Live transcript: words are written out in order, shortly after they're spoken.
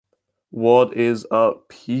What is up,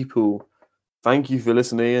 people? Thank you for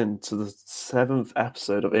listening in to the seventh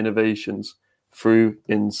episode of Innovations Through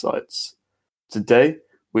Insights. Today,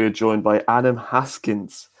 we are joined by Adam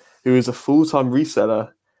Haskins, who is a full-time reseller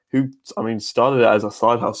who, started it as a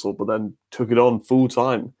side hustle, but then took it on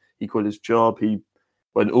full-time. He quit his job, he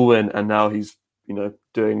went all in, and now he's,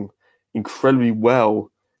 doing incredibly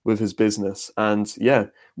well with his business. And yeah,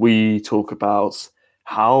 we talk about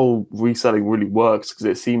how reselling really works because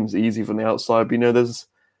it seems easy from the outside, but there's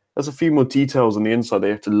a few more details on the inside they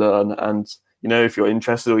have to learn. And if you're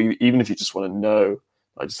interested, or even if you just want to know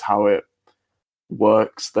like just how it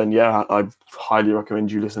works, then yeah, I highly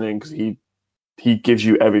recommend you listening because he gives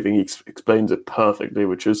you everything. He explains it perfectly,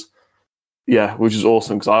 which is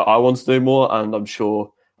awesome because I wanted to know more, and I'm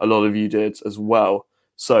sure a lot of you did as well.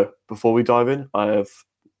 So before we dive in, I have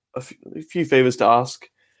a few favors to ask.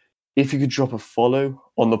 If you could drop a follow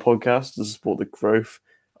on the podcast to support the growth,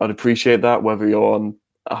 I'd appreciate that, whether you're on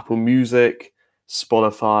Apple Music,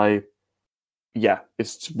 Spotify. Yeah,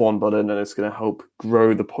 it's one button and it's going to help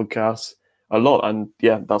grow the podcast a lot. And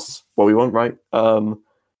yeah, that's what we want, right? And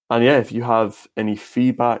yeah, if you have any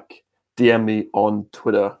feedback, DM me on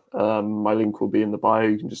Twitter. My link will be in the bio.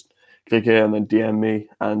 You can just click here and then DM me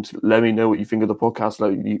and let me know what you think of the podcast.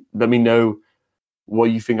 Let me know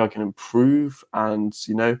what you think I can improve, and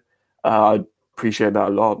I appreciate that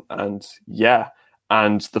a lot. And yeah,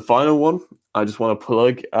 and the final one, I just want to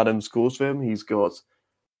plug Adam's course for him. He's got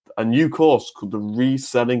a new course called the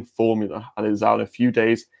Reselling Formula, and it's out in a few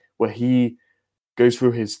days, where he goes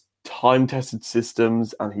through his time-tested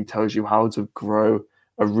systems and he tells you how to grow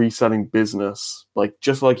a reselling business,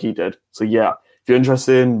 just like he did. So yeah, if you're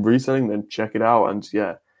interested in reselling, then check it out. And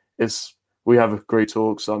yeah, we have a great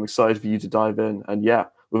talk, so I'm excited for you to dive in. And yeah,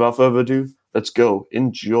 without further ado, let's go.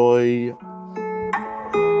 Enjoy.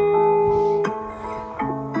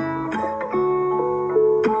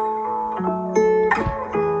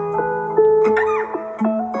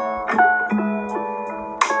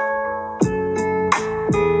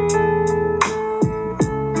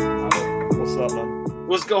 What's up, man?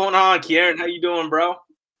 What's going on, Kieran? How you doing, bro?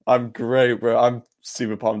 I'm great, bro. I'm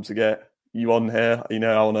super pumped to get you on here.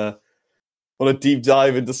 I want to deep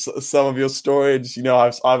dive into some of your storage. I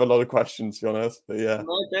have a lot of questions, to be honest. But yeah.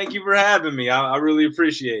 Well, thank you for having me. I really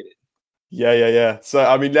appreciate it. Yeah. So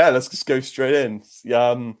let's just go straight in.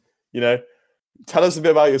 Tell us a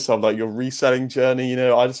bit about yourself, like your reselling journey.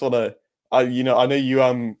 I just want to. I know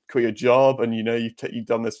you quit your job, and you've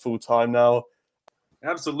done this full time now.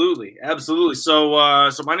 Absolutely. So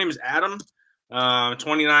my name is Adam.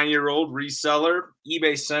 29-year-old reseller,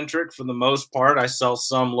 eBay centric for the most part. I sell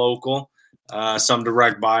some local, some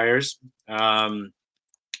direct buyers. I've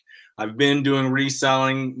been doing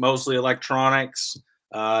reselling, mostly electronics,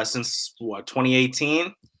 since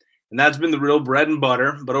 2018. And that's been the real bread and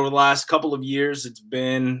butter. But over the last couple of years, it's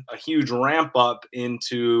been a huge ramp up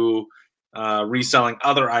into reselling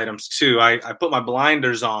other items too. I put my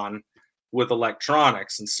blinders on with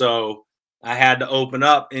electronics. And so I had to open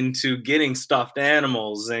up into getting stuffed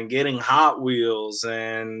animals and getting Hot Wheels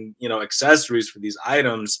and, accessories for these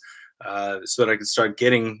items so that I could start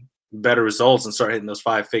getting better results and start hitting those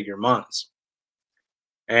 5-figure months.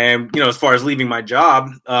 And, as far as leaving my job,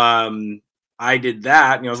 I did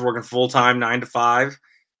that. I was working full-time 9 to 5,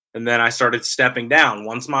 and then I started stepping down.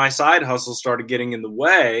 Once my side hustle started getting in the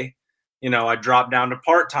way, I dropped down to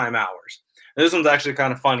part-time hours. And this one's actually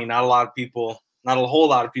kind of funny. Not a whole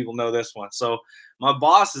lot of people know this one. So my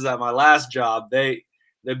bosses at my last job, they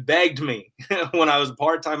begged me when I was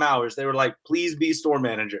part-time hours. They were like, please be store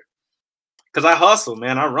manager. Because I hustle,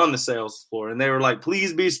 man. I run the sales floor. And they were like,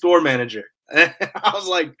 please be store manager. And I was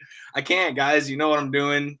like, I can't, guys. You know what I'm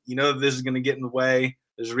doing. You know this is going to get in the way.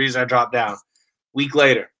 There's a reason I dropped down. Week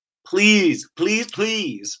later, please.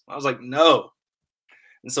 I was like, no.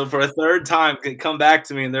 And so for a third time, they come back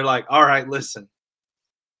to me and they're like, all right, listen,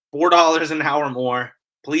 $4 an hour more.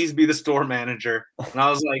 Please be the store manager. And I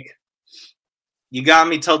was like, you got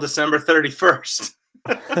me till December 31st.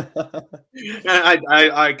 And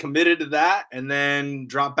I committed to that and then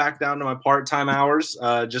dropped back down to my part-time hours,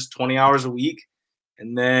 just 20 hours a week.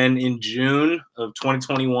 And then in June of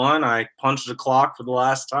 2021, I punched the clock for the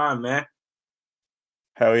last time, man.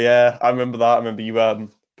 Hell yeah. I remember that. I remember you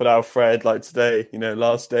put out Fred like today,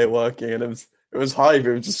 last day of working, and it was hype.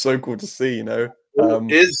 It was just so cool to see, It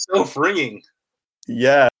is so freeing.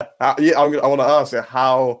 Yeah. I want to ask you,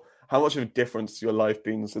 how much of a difference has your life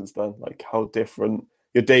been since then? Like, how different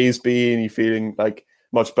your days been? You feeling like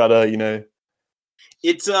much better,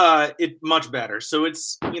 It's much better. So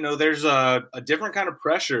it's, there's a different kind of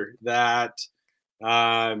pressure that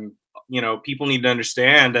people need to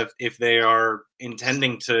understand if they are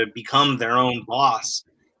intending to become their own boss.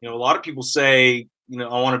 A lot of people say, I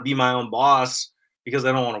want to be my own boss because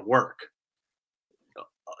I don't want to work.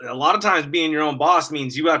 A lot of times being your own boss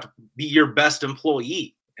means you have to be your best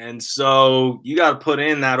employee. And so you got to put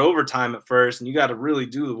in that overtime at first, and you got to really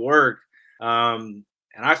do the work. And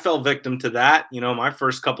I fell victim to that. My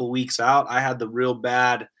first couple of weeks out, I had the real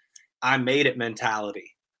bad, I made it mentality.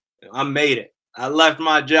 I made it. I left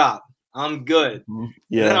my job. I'm good.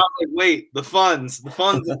 Yeah. And then I'm like, wait, the funds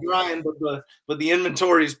are grind, but the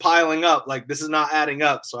inventory is piling up. Like, this is not adding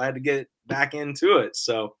up. So I had to get back into it.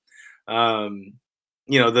 So,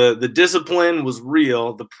 the discipline was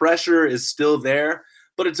real. The pressure is still there,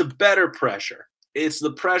 but it's a better pressure. It's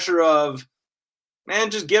the pressure of, man,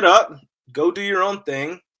 just get up, go do your own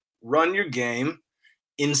thing, run your game,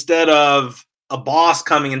 instead of a boss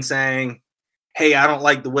coming and saying, hey, I don't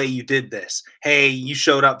like the way you did this. Hey, you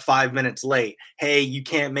showed up 5 minutes late. Hey, you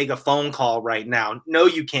can't make a phone call right now. No,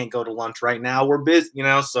 you can't go to lunch right now. We're busy,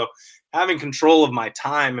 So having control of my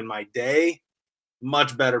time and my day,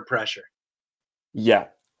 much better pressure. Yeah.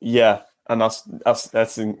 And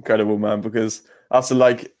that's incredible, man, because that's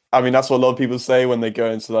what a lot of people say when they go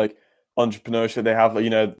into like entrepreneurship. They have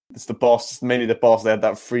it's the boss, it's mainly the boss. They have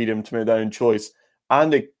that freedom to make their own choice.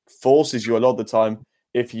 And it forces you a lot of the time.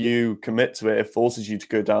 If you commit to it, it forces you to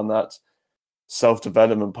go down that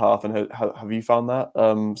self-development path. And have you found that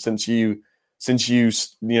since you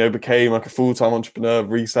became like a full-time entrepreneur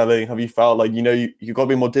reselling? Have you felt like you got to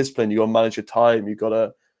be more disciplined? You got to manage your time. You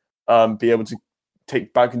got to be able to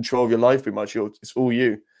take back control of your life. Pretty much, it's all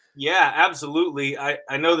you. Yeah, absolutely.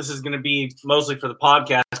 I know this is going to be mostly for the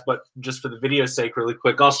podcast, but just for the video's sake, really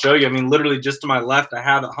quick, I'll show you. Literally just to my left, I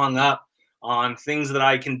have it hung up on things that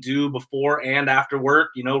I can do before and after work,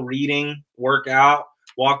 reading, workout,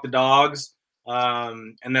 walk the dogs.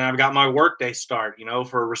 And then I've got my workday start,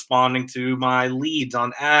 for responding to my leads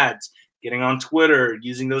on ads, getting on Twitter,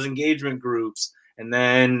 using those engagement groups, and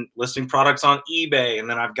then listing products on eBay. And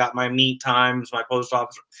then I've got my meet times, my post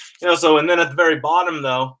office, and then at the very bottom,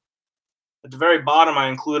 I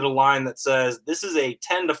included a line that says, this is a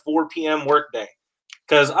 10 to 4 p.m. workday,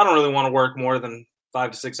 because I don't really want to work more than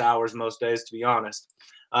 5 to 6 hours most days, to be honest.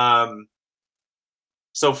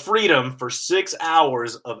 So freedom for 6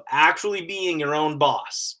 hours of actually being your own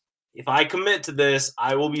boss. If I commit to this,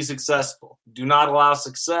 I will be successful. Do not allow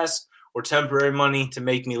success or temporary money to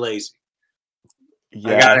make me lazy.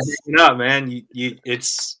 Yes. I gotta hit it up, man.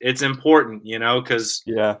 It's important, because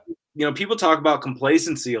people talk about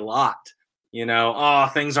complacency a lot.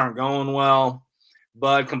 Things aren't going well,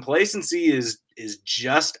 but complacency is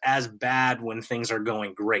just as bad when things are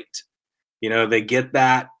going great. They get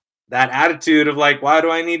that attitude of like, why do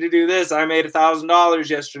I need to do this? I made $1,000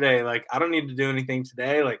 yesterday. Like, I don't need to do anything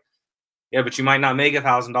today. Like, yeah, but you might not make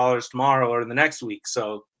 $1,000 tomorrow or the next week.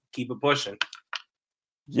 So keep it pushing.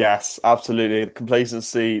 Yes, absolutely.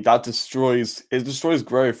 Complacency, that destroys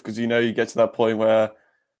growth, because you get to that point where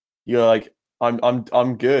you're like,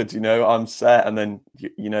 I'm good, I'm set, and then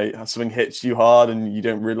something hits you hard and you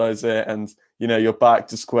don't realize it, and you're back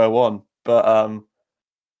to square one. But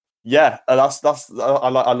that's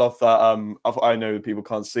I love that. I know people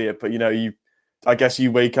can't see it, but I guess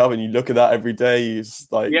you wake up and you look at that every day. It's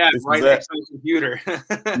like, right next to the computer.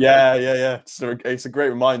 yeah. It's a great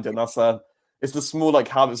reminder, and that's it's the small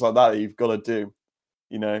habits like that you've got to do,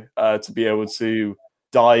 to be able to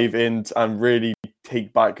dive in and really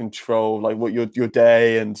take back control, like what your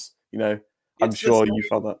day, and I'm sure you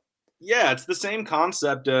felt that. Yeah, it's the same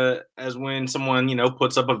concept as when someone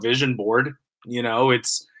puts up a vision board.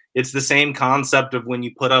 It's the same concept of when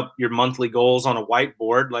you put up your monthly goals on a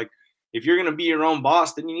whiteboard. Like, if you're going to be your own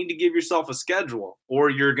boss, then you need to give yourself a schedule,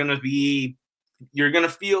 or you're going to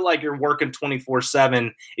feel like you're working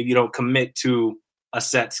 24/7 if you don't commit to a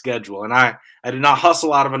set schedule. And I did not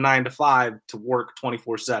hustle out of a 9 to 5 to work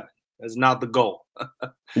 24/7. That's not the goal.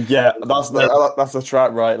 Yeah, that's the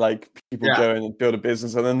trap, right? Like, people go in and build a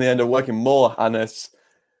business, and then they end up working more, and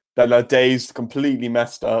their day's completely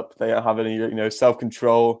messed up. They don't have any,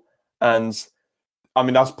 self-control. And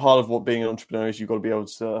that's part of what being an entrepreneur is. You've got to be able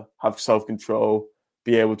to have self-control,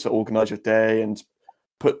 be able to organize your day, and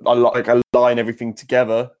align everything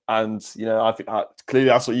together. And I think clearly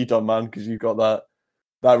that's what you've done, man, because you've got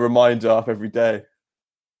that reminder up every day.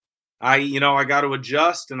 I got to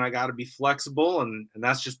adjust, and I got to be flexible, and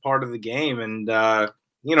that's just part of the game. And on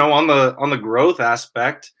the growth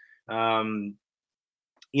aspect, it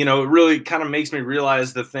really kind of makes me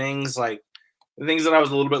realize the things that I was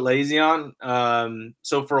a little bit lazy on.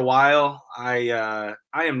 So for a while, I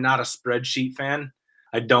am not a spreadsheet fan.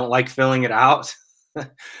 I don't like filling it out.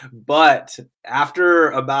 But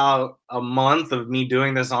after about a month of me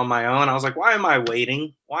doing this on my own, I was like, why am I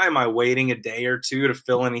waiting? Why am I waiting a day or two to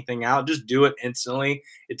fill anything out? Just do it instantly.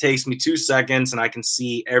 It takes me 2 seconds and I can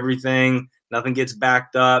see everything. Nothing gets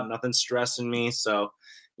backed up, nothing's stressing me. So,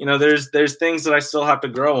 there's things that I still have to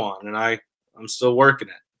grow on, and I'm still working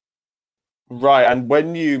it. Right. And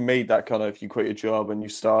when you made that you quit your job and you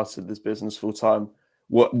started this business full time,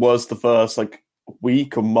 what was the first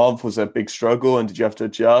week or month? Was there a big struggle, and did you have to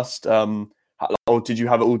adjust? Or did you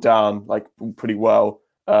have it all down pretty well?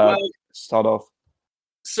 Start off.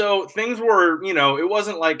 So things were, it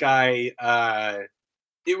wasn't like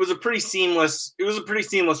it was a pretty seamless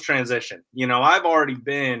transition. I've already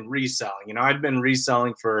been reselling. I'd been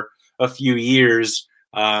reselling for a few years.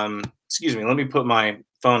 Excuse me, let me put my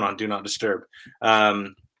phone on Do Not Disturb.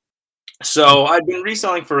 So I'd been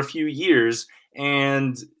reselling for a few years,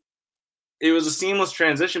 and it was a seamless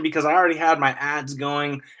transition because I already had my ads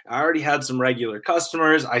going. I already had some regular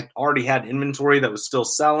customers. I already had inventory that was still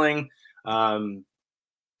selling.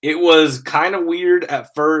 It was kind of weird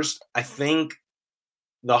at first. I think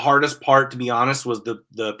the hardest part, to be honest, was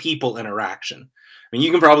the people interaction. I mean,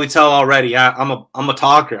 you can probably tell already. I'm a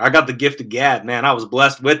talker. I got the gift of gab, man. I was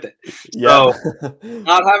blessed with it. Yeah. So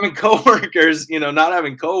not having coworkers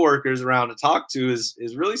around to talk to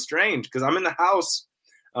is really strange because I'm in the house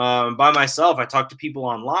by myself. I talk to people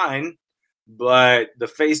online, but the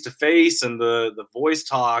face-to-face and the voice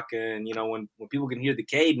talk, and when people can hear the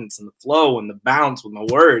cadence and the flow and the bounce with my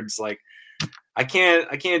words, I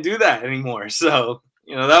can't do that anymore. So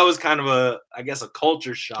that was kind of a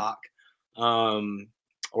culture shock,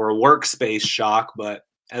 or a workspace shock. But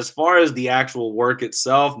as far as the actual work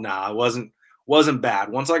itself, it wasn't bad.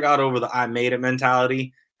 Once I got over the I made it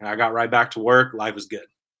mentality and I got right back to work, life was good.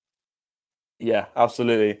 Yeah,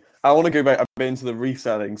 absolutely. I want to go back a bit into the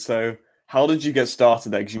reselling. So how did you get started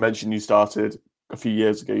there? Because you mentioned you started a few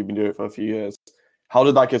years ago. You've been doing it for a few years. How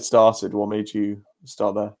did that get started? What made you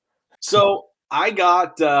start there? So I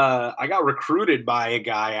got recruited by a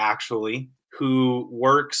guy actually who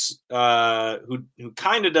works, who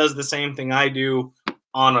kind of does the same thing I do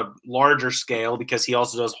on a larger scale, because he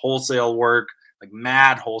also does wholesale work, like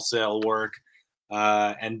mad wholesale work,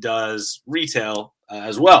 and does retail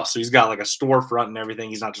as well. So he's got like a storefront and everything.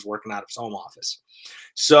 He's not just working out of his home office.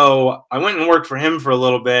 So I went and worked for him for a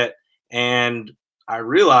little bit, and I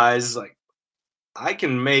realized I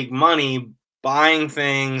can make money buying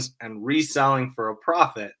things and reselling for a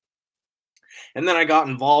profit. And then I got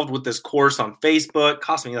involved with this course on Facebook. It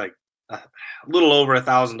cost me a little over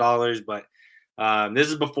 $1,000, but this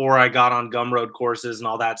is before I got on Gumroad courses and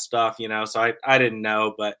all that stuff, so I didn't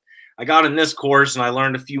know, but I got in this course and I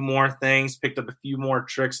learned a few more things, picked up a few more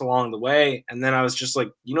tricks along the way. And then I was just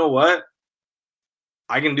like, you know what?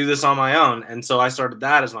 I can do this on my own. And so I started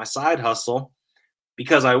that as my side hustle.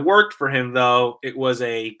 Because I worked for him, though, it was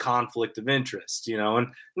a conflict of interest, and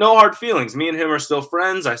no hard feelings. Me and him are still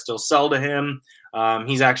friends. I still sell to him.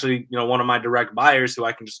 He's actually, one of my direct buyers who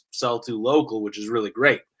I can just sell to local, which is really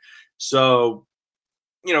great. So,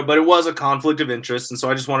 but it was a conflict of interest. And so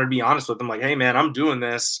I just wanted to be honest with him, like, hey, man, I'm doing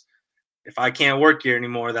this. If I can't work here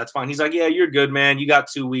anymore, that's fine. He's like, yeah, you're good, man. You got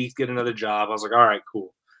 2 weeks, get another job. I was like, all right,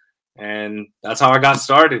 cool. And that's how I got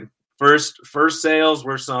started. First sales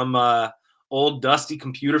were some old dusty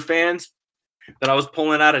computer fans that I was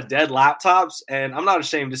pulling out of dead laptops. And I'm not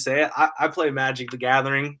ashamed to say it. I play Magic the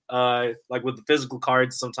Gathering, with the physical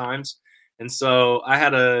cards sometimes. And so I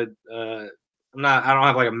had I don't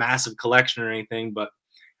have a massive collection or anything, but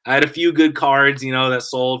I had a few good cards, that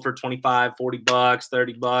sold for $25, $40,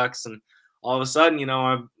 $30. And all of a sudden,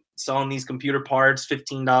 I'm selling these computer parts,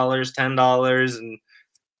 $15, $10, and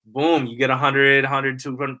boom, you get $100,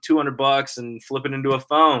 $200 and flip it into a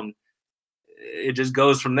phone. It just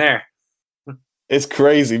goes from there. It's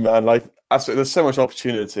crazy, man. There's so much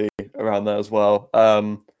opportunity around there as well.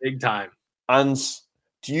 Big time. And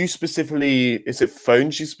do you is it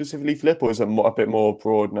phones you specifically flip, or is it a bit more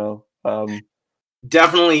broad now?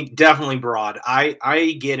 Definitely broad.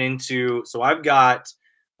 I get into, so I've got,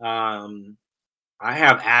 I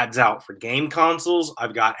have ads out for game consoles.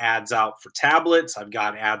 I've got ads out for tablets. I've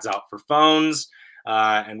got ads out for phones.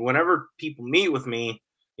 And whenever people meet with me,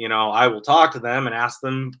 I will talk to them and ask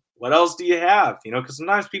them, what else do you have? Because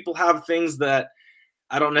sometimes people have things that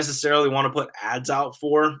I don't necessarily want to put ads out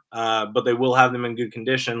for, but they will have them in good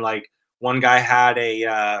condition. Like one guy had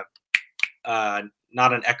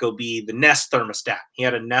not an Ecobee, the Nest thermostat. He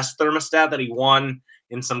had a Nest thermostat that he won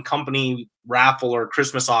in some company raffle or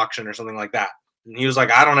Christmas auction or something like that. And he was like,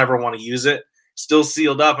 I don't ever want to use it. Still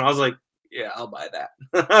sealed up. And I was like, Yeah, I'll buy that.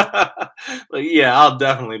 Like, yeah, I'll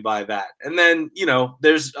definitely buy that. And then,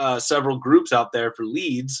 there's several groups out there for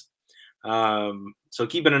leads. So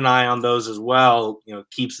keeping an eye on those as well,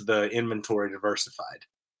 keeps the inventory diversified.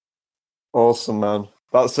 Awesome, man.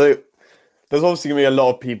 That's it. There's obviously going to be a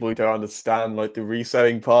lot of people who don't understand like the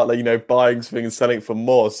reselling part, like, buying something and selling it for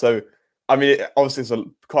more. So, I mean, obviously it's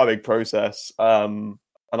quite a big process. And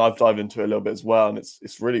I've dived into it a little bit as well. And it's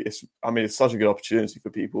such a good opportunity for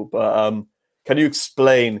people. But can you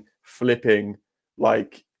explain flipping,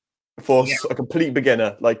 like, for a complete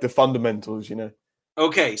beginner, like the fundamentals,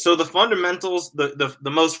 Okay, so the fundamentals, the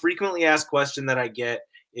most frequently asked question that I get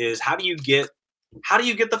is how do you get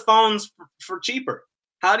the phones for cheaper?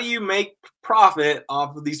 How do you make profit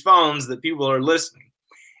off of these phones that people are listening?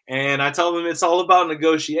 And I tell them it's all about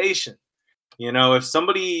negotiation. If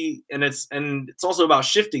somebody, and it's also about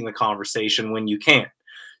shifting the conversation when you can.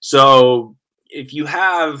 So if you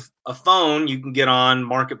have a phone, you can get on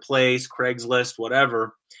Marketplace, Craigslist,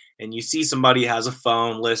 whatever, and you see somebody has a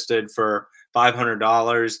phone listed for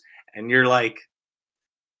 $500, and you're like,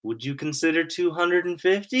 would you consider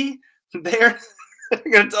 $250? They're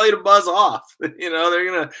going to tell you to buzz off. They're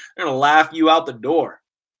going to laugh you out the door.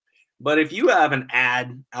 But if you have an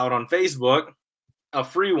ad out on Facebook, a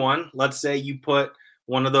free one, let's say you put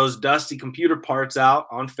one of those dusty computer parts out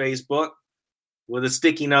on Facebook with a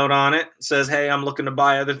sticky note on it, says, hey, I'm looking to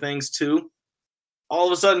buy other things too. All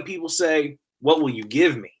of a sudden people say, what will you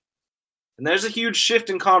give me? And there's a huge shift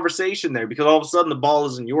in conversation there because all of a sudden the ball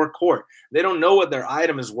is in your court. They don't know what their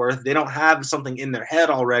item is worth. They don't have something in their head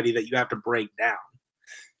already that you have to break down.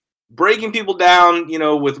 Breaking people down,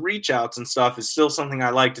 with reach outs and stuff is still something I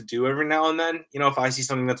like to do every now and then. If I see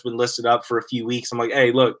something that's been listed up for a few weeks, I'm like,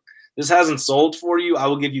 hey, look, this hasn't sold for you. I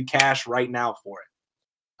will give you cash right now for it.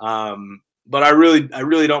 But I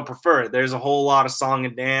really don't prefer it. There's a whole lot of song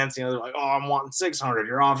and dance. They're like, oh, I'm wanting 600.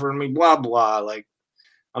 You're offering me blah, blah. Like,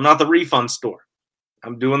 I'm not the refund store.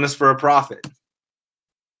 I'm doing this for a profit.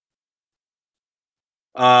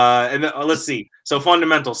 And then, let's see. So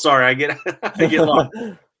fundamentals. Sorry, I get lost.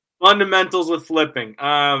 Fundamentals with flipping.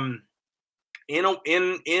 In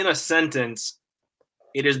a sentence,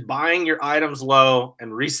 it is buying your items low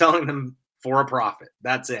and reselling them for a profit.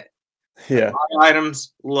 That's it. Yeah. I buy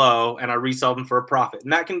items low and I resell them for a profit.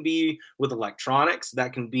 And that can be with electronics.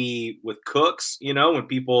 That can be with cooks, when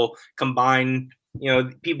people combine,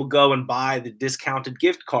 people go and buy the discounted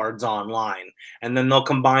gift cards online and then they'll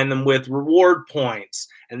combine them with reward points.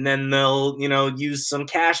 And then they'll, use some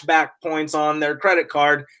cash back points on their credit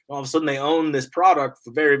card. All of a sudden they own this product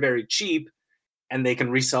for very, very cheap and they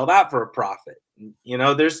can resell that for a profit.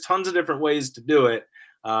 There's tons of different ways to do it.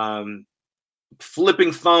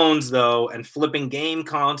 Flipping phones, though, and flipping game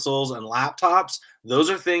consoles and laptops, those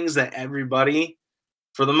are things that everybody,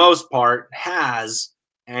 for the most part, has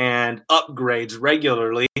and upgrades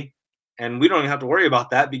regularly. And we don't even have to worry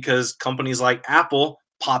about that because companies like Apple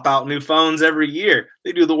pop out new phones every year.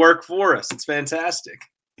 They do the work for us. It's fantastic.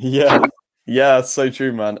 Yeah, that's so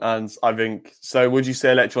true, man. And I think, so would you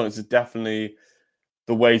say electronics is definitely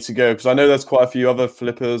the way to go? Because I know there's quite a few other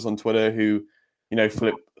flippers on Twitter who,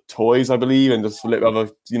 flip toys, I believe, and just flip other,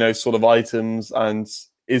 sort of items. And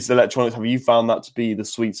is electronics, have you found that to be the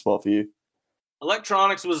sweet spot for you?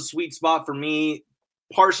 Electronics was a sweet spot for me,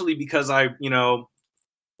 partially because I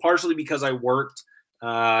worked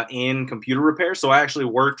in computer repair. So I actually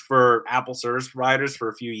worked for Apple service providers for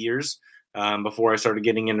a few years before I started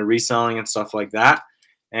getting into reselling and stuff like that.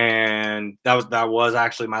 And that was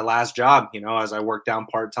actually my last job. As I worked down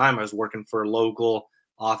part-time, I was working for a local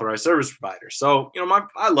authorized service provider. So,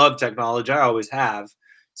 I love technology. I always have.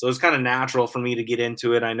 So it's kind of natural for me to get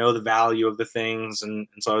into it. I know the value of the things. And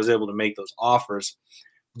so I was able to make those offers.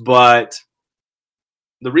 But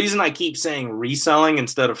the reason I keep saying reselling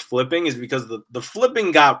instead of flipping is because the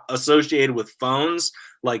flipping got associated with phones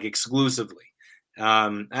like exclusively.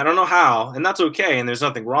 I don't know how, and that's okay. And there's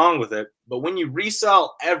nothing wrong with it. But when you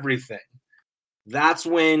resell everything, that's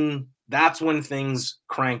when things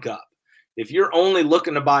crank up. If you're only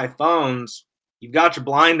looking to buy phones, you've got your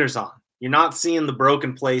blinders on. You're not seeing the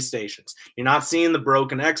broken PlayStations. You're not seeing the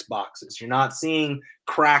broken Xboxes. You're not seeing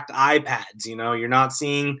cracked iPads. You're not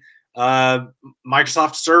seeing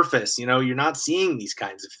Microsoft Surface. You're not seeing these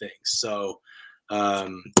kinds of things. So, I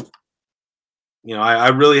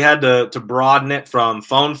really had to broaden it from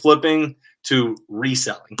phone flipping to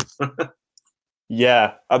reselling.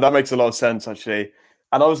 Yeah, that makes a lot of sense, actually.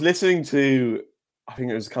 And I was listening to, I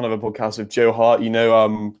think it was kind of a podcast with Joe Hart,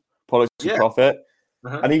 Products to Profit.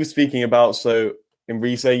 Uh-huh. And he was speaking about, so in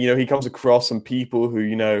reselling, he comes across some people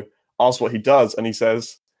who, ask what he does. And he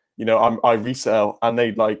says, I resell, and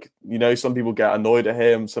they some people get annoyed at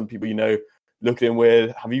him, some people look at him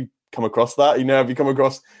weird. Have you come across that? Have you come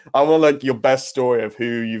across? I want your best story of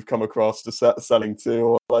who you've come across to selling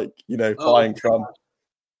to, or buying from.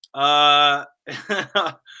 Let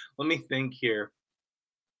me think here.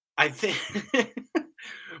 I think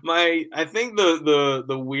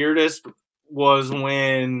the weirdest was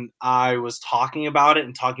when I was talking about it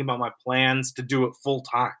and talking about my plans to do it full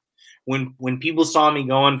time. When people saw me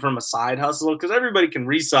going from a side hustle, because everybody can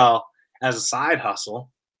resell as a side hustle.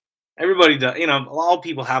 Everybody does, all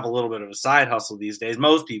people have a little bit of a side hustle these days.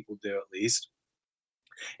 Most people do, at least.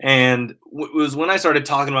 And it was when I started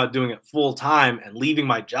talking about doing it full time and leaving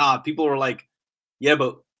my job, people were like, yeah,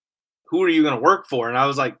 but who are you going to work for? And I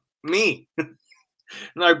was like, me. And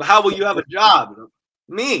like, how will you have a job?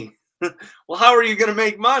 Me. Well, how are you going to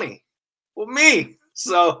make money? Well, me.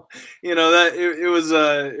 So, that it was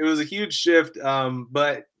a huge shift.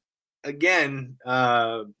 But again,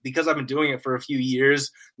 because I've been doing it for a few years,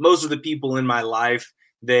 most of the people in my life,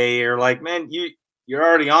 they are like, man, you're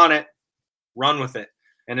already on it, run with it.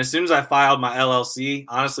 And as soon as I filed my LLC,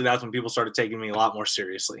 honestly, that's when people started taking me a lot more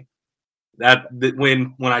seriously.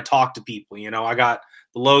 When I talk to people, I got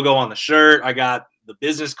the logo on the shirt, I got the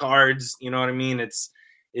business cards, you know what I mean?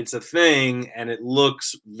 It's a thing, and it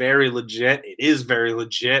looks very legit. It is very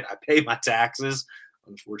legit. I pay my taxes,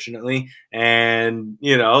 unfortunately, and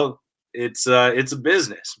it's a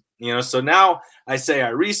business. So now I say I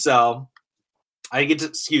resell. I get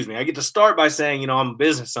to start by saying, I'm a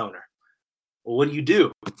business owner. Well, what do you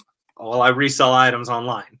do? Well, I resell items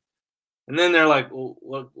online. And then they're like,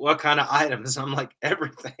 well, what kind of items? I'm like,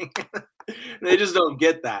 everything. They just don't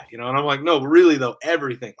get that, And I'm like, no, really though,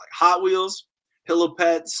 everything. Like Hot Wheels, Pillow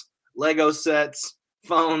Pets, Lego sets,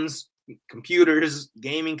 phones, computers,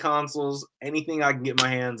 gaming consoles, anything I can get my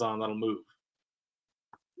hands on that'll move.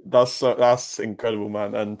 That's incredible,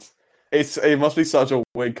 man. And it must be such a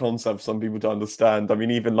weird concept for some people to understand. I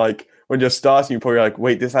mean, even when you're starting, you're probably like,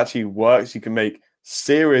 wait, this actually works. You can make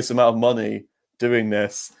serious amount of money doing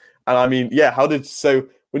this. And I mean, yeah, so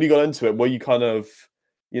when you got into it, were you kind of,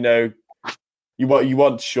 you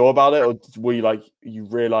weren't sure about it, or were you you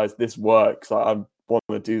realized this works? I want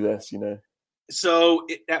to do this, So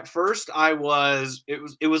at first it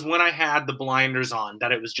was when I had the blinders on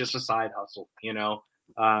that it was just a side hustle,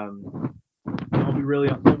 I'll be really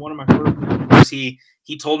upset. One of my first mentors, he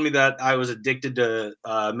told me that I was addicted to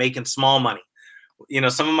making small money.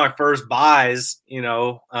 Some of my first buys,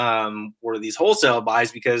 were these wholesale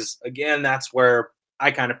buys because, again, that's where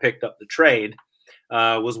I kind of picked up the trade,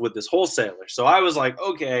 was with this wholesaler. So I was like,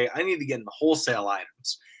 okay, I need to get into wholesale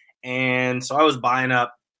items. And so I was buying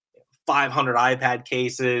up 500 iPad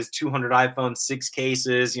cases, 200 iPhone 6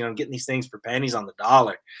 cases, getting these things for pennies on the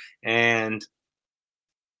dollar. And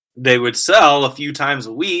they would sell a few times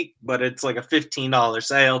a week, but it's like a $15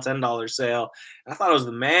 sale, $10 sale. I thought I was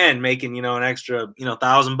the man making, an extra,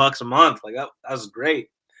 $1,000 a month. Like that was great.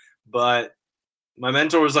 But my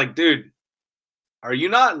mentor was like, dude, are you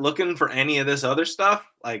not looking for any of this other stuff?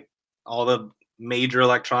 Like all the major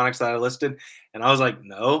electronics that I listed? And I was like,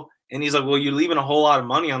 no. And he's like, well, you're leaving a whole lot of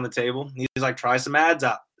money on the table. He's like, try some ads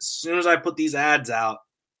out. As soon as I put these ads out,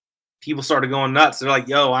 people started going nuts. They're like,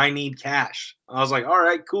 yo, I need cash. I was like, all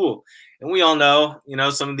right, cool. And we all know,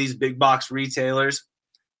 some of these big box retailers,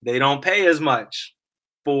 they don't pay as much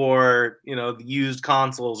for, the used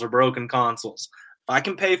consoles or broken consoles. If I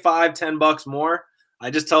can pay $5-10 more, I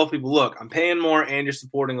just tell people, look, I'm paying more and you're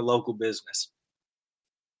supporting a local business.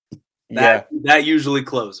 That usually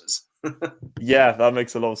closes. Yeah, that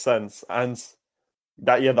makes a lot of sense. And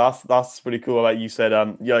that's pretty cool. Like you said,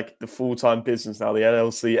 like the full-time business now, the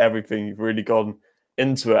LLC, everything, you've really gone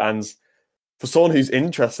into it. And for someone who's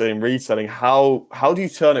interested in reselling, how do you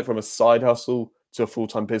turn it from a side hustle to a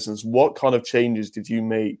full-time business? What kind of changes did you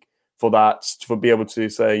make for that, for be able to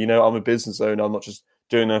say, I'm a business owner, I'm not just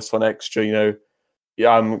doing this for an extra,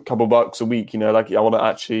 I'm a couple bucks a week, I want to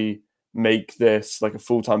actually make this like a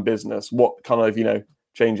full-time business. What kind of,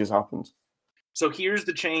 changes happened? So here's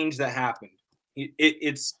the change that happened.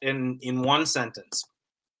 It's in one sentence.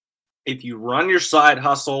 If you run your side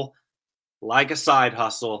hustle like a side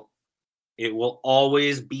hustle, it will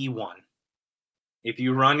always be one. If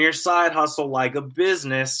you run your side hustle like a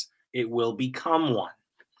business, it will become one.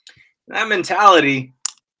 That mentality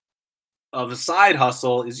of a side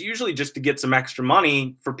hustle is usually just to get some extra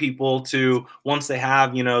money for people to, once they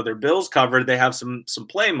have, their bills covered, they have some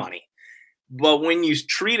play money. But when you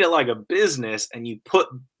treat it like a business and you put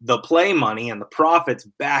the play money and the profits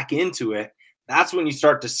back into it, that's when you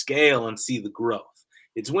start to scale and see the growth.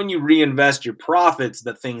 It's when you reinvest your profits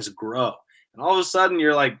that things grow. And all of a sudden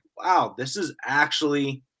you're like, wow, this is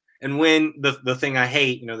actually. And when the thing I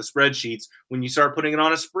hate, the spreadsheets, when you start putting it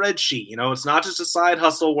on a spreadsheet, it's not just a side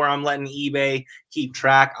hustle where I'm letting eBay keep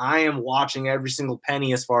track. I am watching every single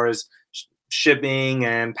penny as far as shipping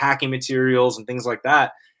and packing materials and things like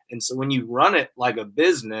that. And so when you run it like a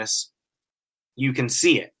business, you can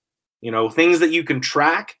see it. Things that you can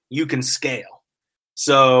track, you can scale.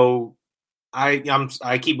 So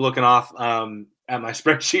I keep looking off at my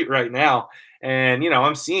spreadsheet right now. And,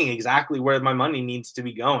 I'm seeing exactly where my money needs to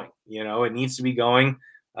be going. It needs to be going.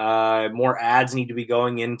 More ads need to be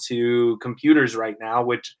going into computers right now,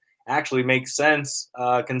 which actually makes sense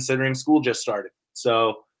considering school just started.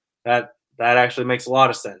 So that actually makes a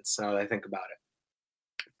lot of sense now that I think about it.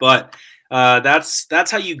 But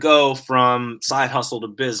that's how you go from side hustle to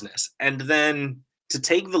business. And then to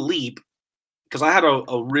take the leap, because I had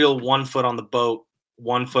a real 1 foot on the boat,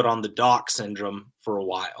 1 foot on the dock syndrome for a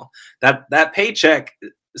while. That paycheck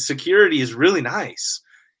security is really nice.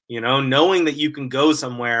 Knowing that you can go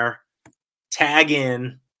somewhere, tag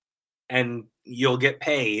in, and you'll get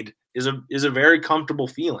paid is a very comfortable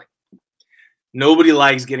feeling. Nobody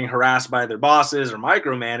likes getting harassed by their bosses or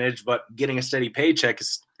micromanaged, but getting a steady paycheck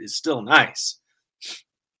is still nice.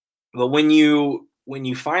 But when you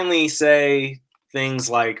finally say things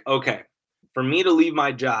like, okay, for me to leave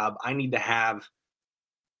my job, I need to have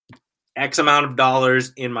X amount of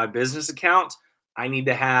dollars in my business account. I need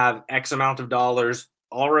to have X amount of dollars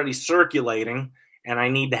already circulating, and I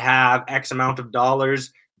need to have X amount of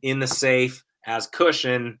dollars in the safe as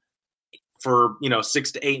cushion for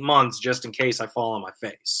 6 to 8 months just in case I fall on my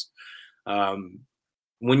face.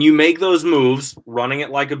 When you make those moves, running it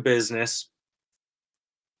like a business,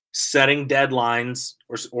 setting deadlines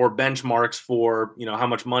or benchmarks for how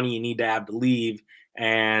much money you need to have to leave,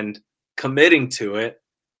 and committing to it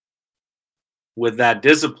with that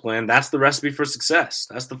discipline, that's the recipe for success.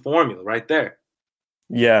 That's the formula right there.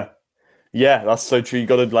 Yeah, that's so true. You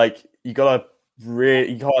can't,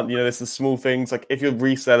 there's the small things. Like if you're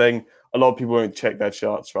reselling, a lot of people won't check their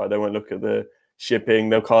charts, right? They won't look at the shipping.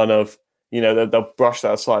 They'll kind of, they'll brush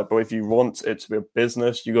that aside. But if you want it to be a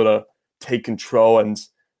business, you got to take control and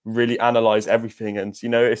really analyze everything. And,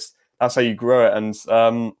 that's how you grow it. And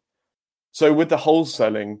so with the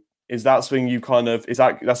wholesaling, is that something you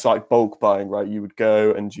that's like bulk buying, right? You would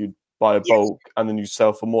go and you'd buy a bulk and then you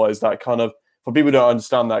sell for more. Is that kind of, for people who don't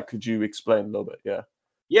understand that, could you explain a little bit? Yeah.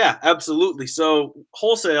 Yeah, absolutely. So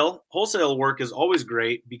wholesale work is always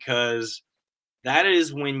great because that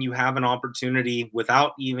is when you have an opportunity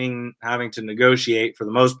without even having to negotiate for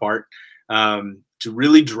the most part to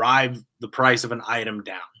really drive the price of an item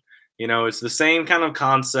down. It's the same kind of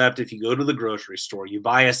concept. If you go to the grocery store, you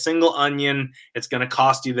buy a single onion, it's going to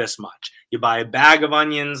cost you this much. You buy a bag of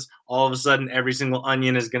onions, all of a sudden every single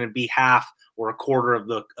onion is going to be half or a quarter of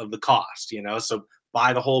the cost, so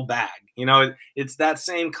buy the whole bag. It's that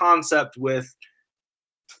same concept with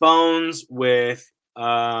phones, with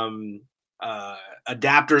adapters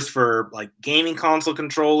for like gaming console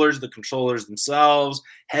controllers, the controllers themselves,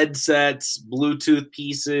 headsets, Bluetooth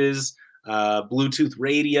pieces, Bluetooth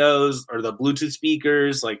radios, or the Bluetooth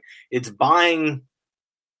speakers. Like, it's buying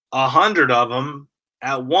 100 of them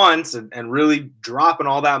at once and really dropping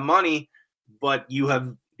all that money, but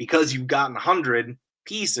because you've gotten 100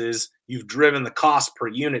 pieces, you've driven the cost per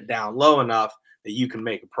unit down low enough that you can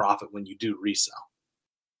make a profit when you do resell.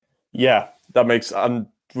 Yeah, that makes.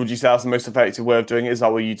 Would you say that's the most effective way of doing it? Is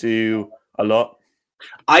that what you do a lot?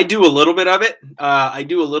 I do a little bit of it. I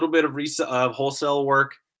do a little bit of wholesale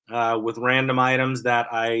work with random items that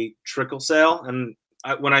I trickle sale. And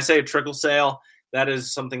when I say a trickle sale, that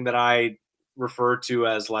is something that I refer to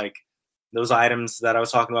as like those items that I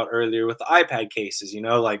was talking about earlier with the iPad cases.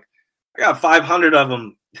 Like I got 500 of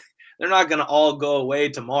them. They're not going to all go away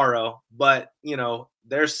tomorrow, but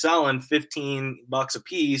they're selling $15 a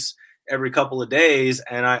piece every couple of days,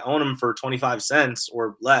 and I own them for 25 cents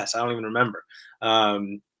or less. I don't even remember.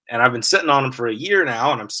 And I've been sitting on them for a year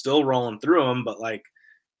now, and I'm still rolling through them. But like,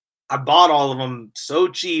 I bought all of them so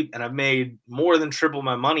cheap, and I've made more than triple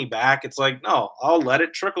my money back. It's like, no, I'll let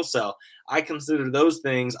it trickle sell. I consider those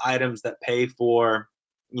things items that pay for,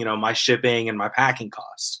 my shipping and my packing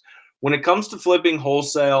costs. When it comes to flipping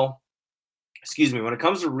wholesale, when it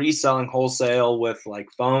comes to reselling wholesale with like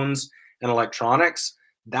phones and electronics,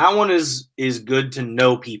 that one is good to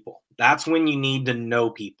know people. That's when you need to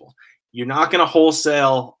know people. You're not going to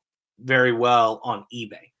wholesale very well on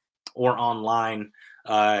eBay or online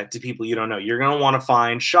to people you don't know. You're going to want to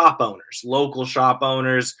find shop owners, local shop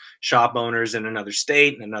owners in another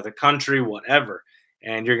state, in another country, whatever.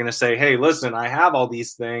 And you're going to say, hey, listen, I have all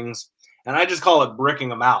these things and I just call it bricking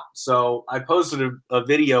them out. So I posted a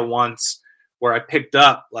video once where I picked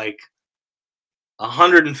up like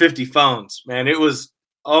 150 phones. Man, it was,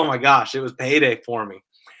 oh my gosh, it was payday for me.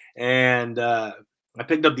 And I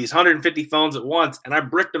picked up these 150 phones at once, and I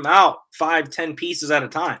bricked them out 5-10 pieces at a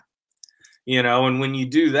time. And when you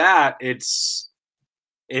do that, it's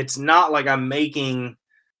not like I'm making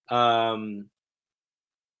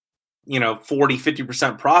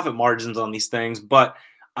 40-50% profit margins on these things, but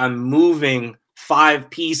I'm moving 5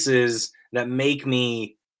 pieces that make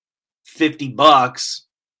me $50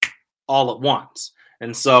 all at once.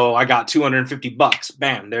 And so I got $250.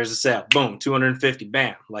 Bam, there's a sale. Boom, 250.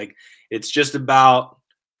 Bam. Like, it's just about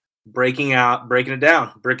breaking it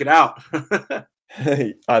down, brick it out.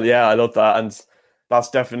 Yeah, I love that. And that's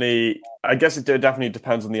definitely, I guess it definitely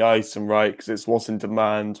depends on the item, right? Because it's what's in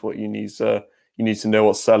demand, what you need to know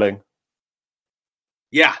what's selling.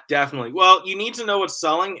 Yeah, definitely. Well, you need to know what's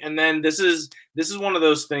selling, and then this is one of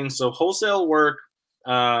those things. So wholesale work,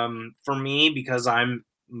 for me, because I'm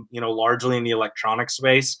largely in the electronic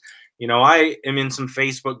space. I am in some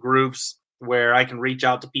Facebook groups where I can reach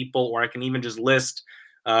out to people, or I can even just list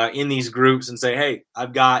in these groups and say, hey,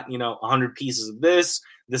 I've got 100 pieces of this.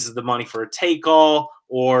 This is the money for a take all,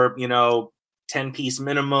 or 10-piece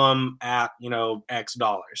minimum at X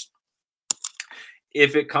dollars.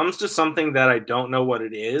 If it comes to something that I don't know what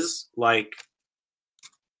it is, like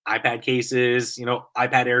iPad cases,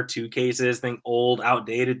 iPad Air 2 cases, think old,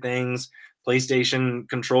 outdated things, PlayStation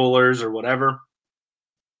controllers or whatever,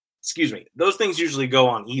 those things usually go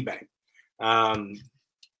on eBay.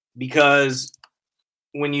 Because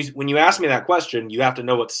when you ask me that question, you have to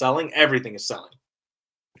know what's selling. Everything is selling.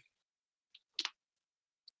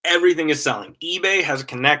 Everything is selling. eBay has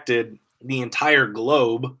connected the entire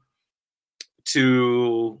globe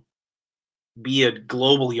to be a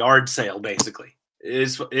global yard sale, basically.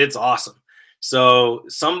 It's awesome. So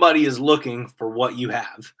somebody is looking for what you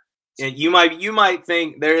have. And you might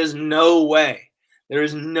think there is no way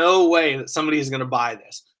that somebody is going to buy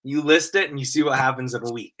this. You list it and you see what happens in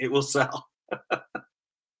a week. It will sell.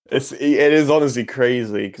 It is honestly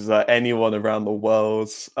crazy because anyone around the world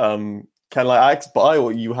can buy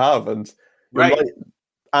what you have, and right.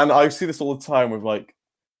 And I see this all the time with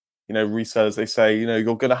resellers. They say you're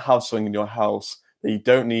going to have something in your house that you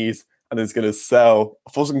don't need, and it's going to sell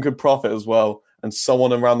for some good profit as well. And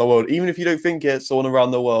someone around the world, even if you don't think it, someone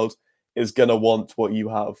around the world is going to want what you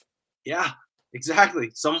have. Yeah,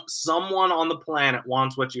 exactly. Someone on the planet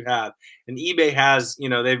wants what you have. And eBay has,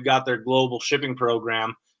 they've got their global shipping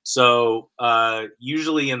program. So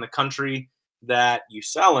usually in the country that you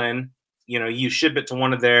sell in, you ship it to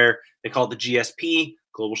one of they call it the GSP,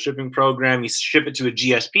 Global Shipping Program. You ship it to a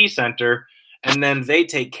GSP center, and then they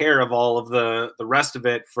take care of all of the rest of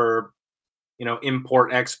it for,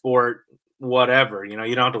 import, export, whatever. You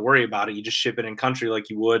don't have to worry about it. You just ship it in country like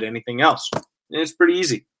you would anything else. And it's pretty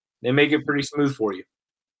easy. They make it pretty smooth for you.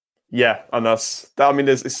 Yeah, and there's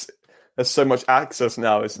so much access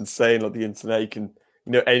now. It's insane. Like the internet, you can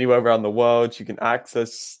anywhere around the world, you can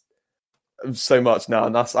access so much now,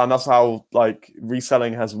 and that's how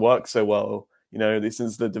reselling has worked so well.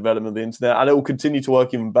 Since the development of the internet, and it will continue to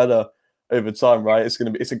work even better over time, right?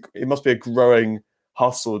 It must be a growing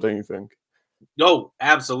hustle, don't you think? No,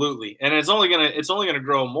 absolutely, and it's only gonna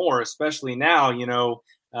grow more, especially now. We know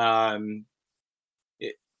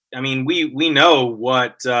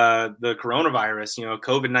what the coronavirus,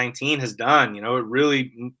 COVID-19 has done. It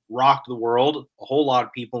really rocked the world. A whole lot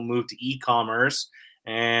of people moved to e-commerce,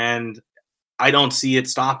 and I don't see it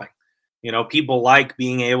stopping. People like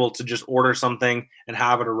being able to just order something and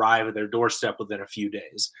have it arrive at their doorstep within a few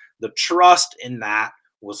days. The trust in that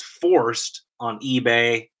was forced on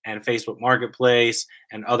eBay and Facebook Marketplace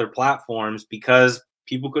and other platforms because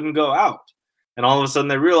people couldn't go out. And all of a sudden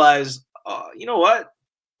they realized, you know what?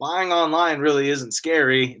 Buying online really isn't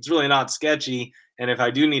scary. It's really not sketchy. And if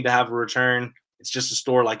I do need to have a return, it's just a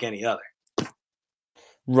store like any other.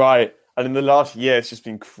 Right. And in the last year, it's just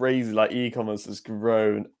been crazy. Like e-commerce has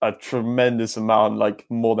grown a tremendous amount,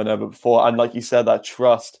 more than ever before. And like you said, that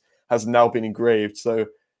trust has now been engraved. So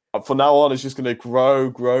from now on, it's just going to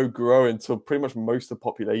grow until pretty much most of the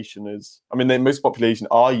population is. I mean, most population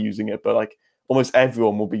are using it, but almost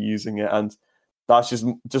everyone will be using it, and that's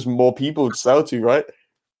just more people to sell to, right?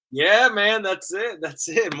 Yeah, man, that's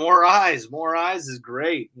it. More eyes is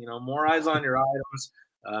great. More eyes on your items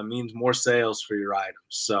means more sales for your items.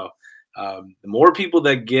 So the more people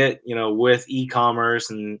that get, with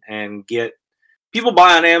e-commerce and get people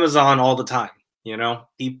buy on Amazon all the time.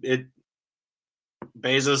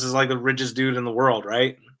 Bezos is like the richest dude in the world,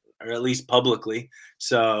 right? Or at least publicly.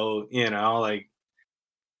 So,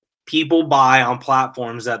 people buy on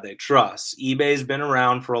platforms that they trust. eBay's been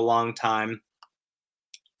around for a long time,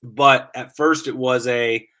 but at first it was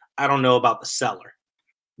I don't know about the seller.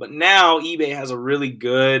 But now eBay has a really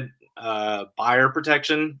good buyer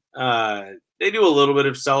protection. They do a little bit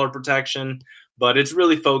of seller protection, but it's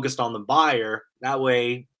really focused on the buyer. That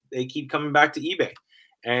way they keep coming back to eBay.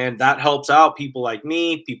 And that helps out people like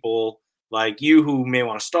me, people like you who may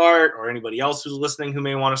want to start, or anybody else who's listening who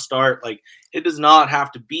may want to start. Like, it does not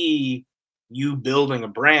have to be you building a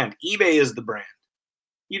brand. eBay is the brand.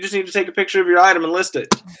 You just need to take a picture of your item and list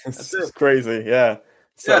it. That's it. It's crazy, yeah.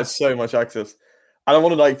 So it's so much access. And I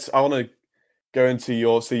want to go into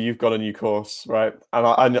you've got a new course, right?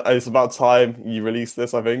 And it's about time you release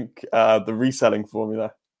this, I think, the reselling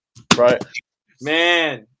formula, right?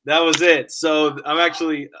 Man, that was it. So I'm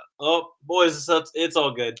actually, boys, it's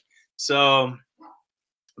all good. So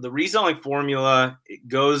the reselling formula, it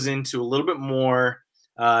goes into a little bit more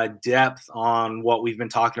depth on what we've been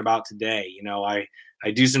talking about today. You know, I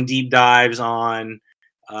do some deep dives on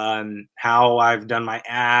how I've done my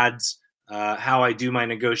ads, how I do my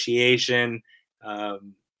negotiation.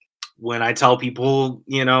 When I tell people,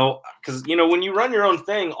 because, when you run your own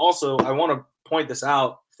thing, also, I want to point this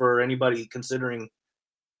out for anybody considering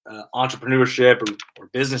entrepreneurship or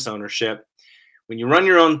business ownership. When you run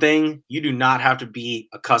your own thing, you do not have to be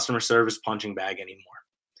a customer service punching bag anymore.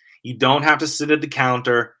 You don't have to sit at the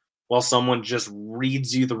counter while someone just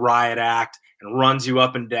reads you the riot act and runs you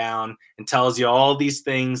up and down and tells you all these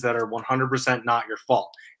things that are 100% not your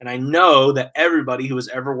fault. And I know that everybody who has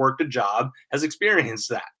ever worked a job has experienced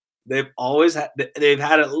that. They've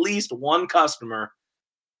had at least one customer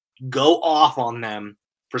go off on them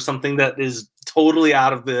for something that is totally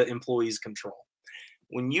out of the employee's control.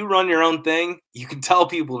 When you run your own thing, you can tell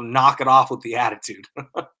people to knock it off with the attitude.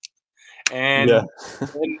 I'm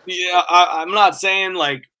not saying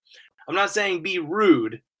be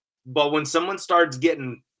rude, but when someone starts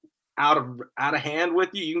getting out of hand with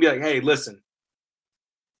you, you can be like, hey, listen,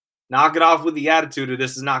 knock it off with the attitude, or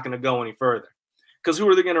this is not going to go any further. Because who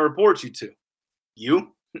are they going to report you to?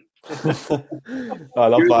 You? I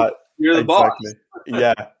love that. You're the boss.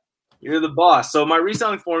 Yeah. You're the boss. So my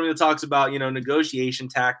reselling formula talks about, negotiation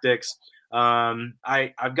tactics.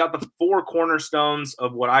 I've got the 4 cornerstones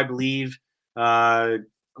of what I believe,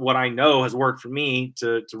 what I know has worked for me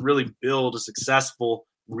to really build a successful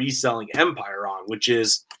reselling empire on, which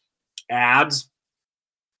is ads,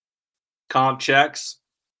 comp checks,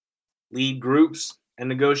 lead groups, and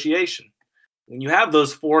negotiation. When you have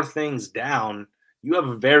those 4 things down, you have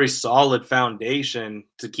a very solid foundation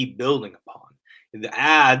to keep building upon. The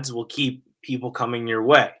ads will keep people coming your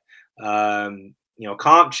way.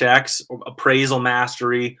 Comp checks, appraisal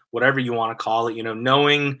mastery, whatever you want to call it,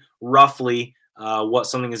 knowing roughly what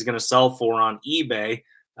something is going to sell for on eBay,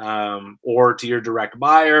 or to your direct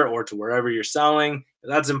buyer or to wherever you're selling.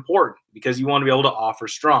 That's important because you want to be able to offer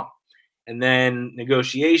strong. And then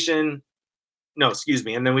negotiation,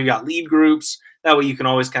 and then we've got lead groups. That way you can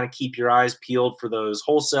always kind of keep your eyes peeled for those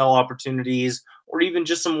wholesale opportunities, or even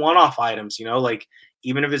just some one-off items, like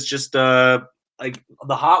even if it's just like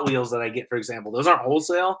the Hot Wheels that I get, for example, those aren't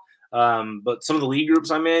wholesale. But some of the lead groups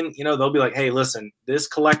I'm in, they'll be like, hey, listen, this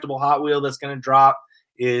collectible Hot Wheel that's going to drop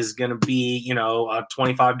is going to be, a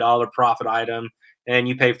 $25 profit item, and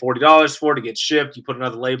you pay $40 for it to get shipped. You put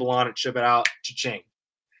another label on it, ship it out, cha-ching.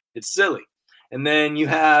 It's silly. And then you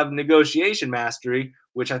have negotiation mastery,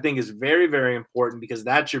 which I think is very, very important because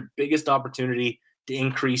that's your biggest opportunity to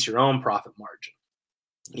increase your own profit margin.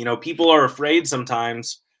 People are afraid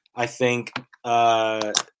sometimes, I think,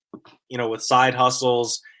 with side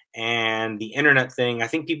hustles and the internet thing. I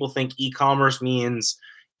think people think e-commerce means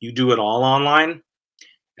you do it all online.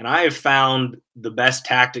 And I have found the best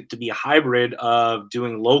tactic to be a hybrid of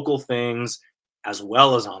doing local things as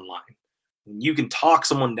well as online. You can talk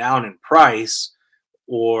someone down in price,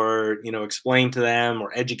 or explain to them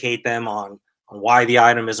or educate them on why the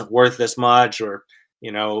item isn't worth this much, or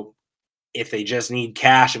if they just need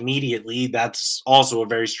cash immediately. That's also a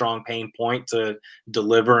very strong pain point to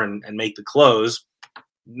deliver and make the close.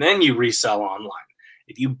 And then you resell online.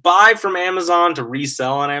 If you buy from Amazon to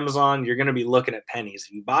resell on Amazon, you're going to be looking at pennies.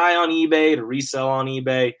 If you buy on eBay to resell on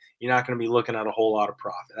eBay, you're not going to be looking at a whole lot of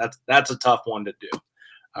profit. That's a tough one to do.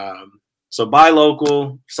 So buy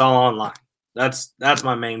local, sell online. That's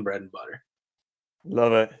my main bread and butter.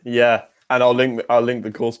 Love it. Yeah. And I'll link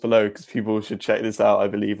the course below because people should check this out. I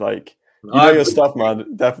believe your stuff,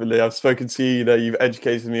 man. Definitely. I've spoken to you, you've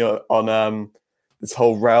educated me on this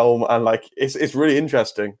whole realm, and it's really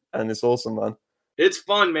interesting and it's awesome, man. It's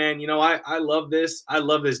fun, man. I love this. I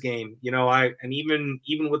love this game. And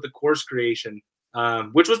even with the course creation,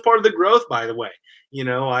 which was part of the growth, by the way.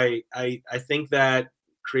 I think that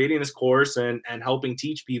creating this course and helping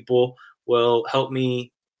teach people will help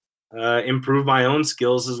me improve my own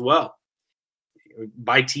skills as well.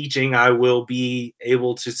 By teaching, I will be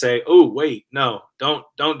able to say, "Oh, wait, no, don't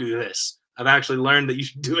do this. I've actually learned that you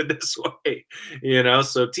should do it this way."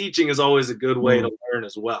 So teaching is always a good way to learn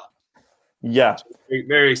as well. Yeah, so very,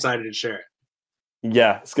 very excited to share it.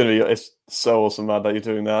 Yeah, it's so awesome, man, that you're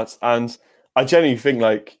doing that. And I genuinely think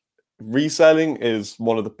like reselling is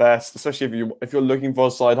one of the best, especially if you're looking for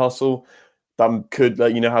a side hustle that could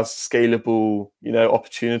has scalable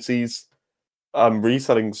opportunities.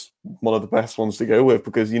 Reselling's one of the best ones to go with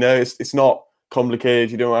because it's not complicated.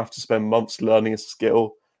 You don't have to spend months learning a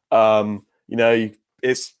skill.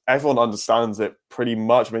 It's everyone understands it pretty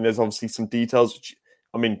much. I mean, there's obviously some details which,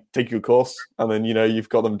 take your course and then you've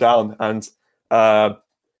got them down. And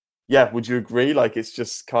would you agree? Like, it's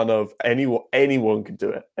just kind of anyone can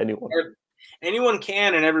do it. Anyone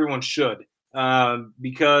can, and everyone should.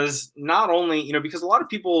 Because not only, because a lot of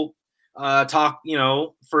people talk,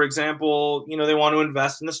 for example, they want to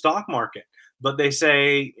invest in the stock market, but they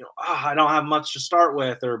say, I don't have much to start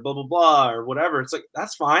with, or blah, blah, blah, or whatever. It's like,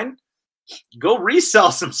 that's fine. Go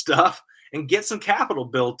resell some stuff and get some capital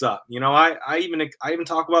built up. I even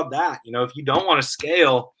talk about that. If you don't want to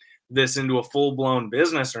scale this into a full-blown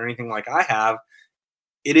business or anything like I have,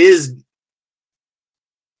 it is,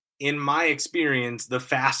 in my experience, the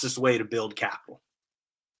fastest way to build capital.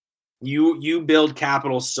 You build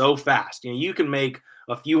capital so fast. You can make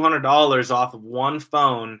a few $100s off of one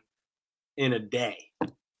phone in a day.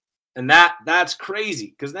 And that's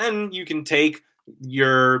crazy, because then you can take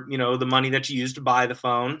your, the money that you use to buy the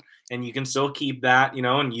phone, and you can still keep that,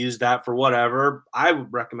 and use that for whatever. I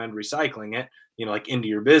would recommend recycling it, like into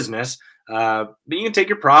your business. But you can take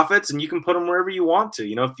your profits and you can put them wherever you want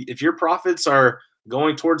to. If your profits are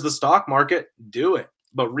going towards the stock market, do it.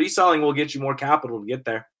 But reselling will get you more capital to get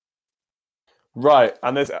there. Right.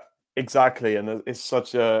 And there's exactly. And it's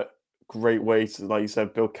such a great way to, like you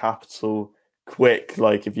said, build capital quick.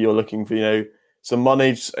 Like if you're looking for, some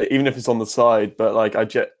money, even if it's on the side, but like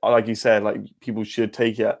like you said, like people should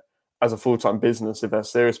take it as a full-time business if they're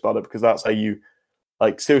serious about it, because that's how you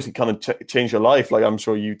like seriously kind of change your life. Like I'm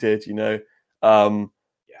sure you did, and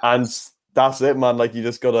that's it, man. Like you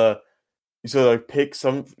just gotta, pick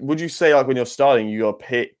some. Would you say like when you're starting, you gotta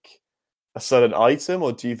pick a certain item,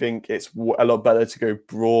 or do you think it's a lot better to go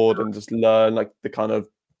broad and just learn like the kind of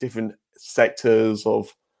different sectors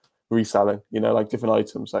of reselling, like different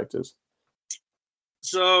item sectors?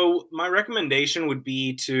 So my recommendation would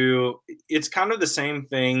be it's kind of the same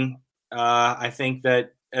thing. I think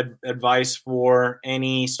that advice for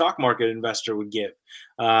any stock market investor would give.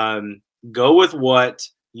 Go with what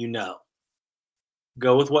you know.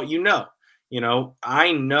 Go with what you know.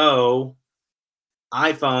 I know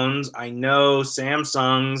iPhones, I know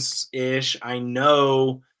Samsungs-ish, I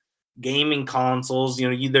know gaming consoles.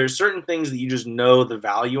 There's certain things that you just know the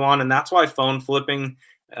value on, and that's why phone flipping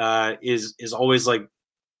is always like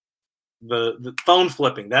the phone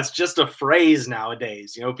flipping. That's just a phrase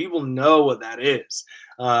nowadays. People know what that is.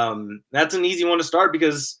 That's an easy one to start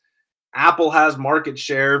because Apple has market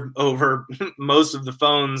share over most of the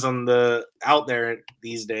phones out there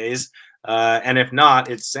these days. And if not,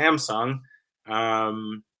 it's Samsung,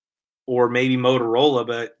 or maybe Motorola.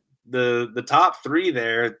 But the top three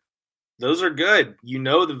there, those are good.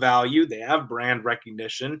 The value. They have brand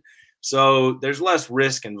recognition. So there's less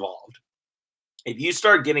risk involved. If you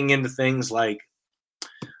start getting into things like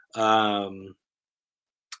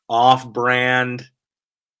off-brand,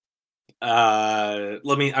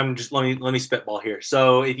 let me spitball here.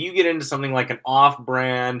 So if you get into something like an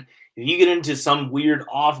off-brand, if you get into some weird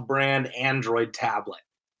off-brand Android tablet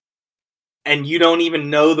and you don't even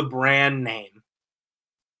know the brand name,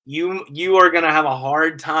 you are going to have a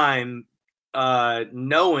hard time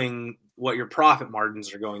knowing what your profit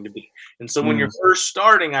margins are going to be. And so when you're first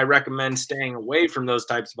starting, I recommend staying away from those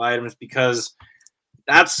types of items because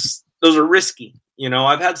those are risky.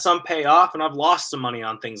 I've had some pay off and I've lost some money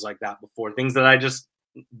on things like that before, things that I just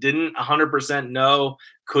didn't 100% know,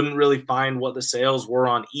 couldn't really find what the sales were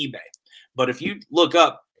on eBay. But if you look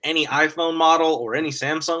up any iPhone model or any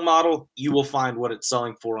Samsung model, you will find what it's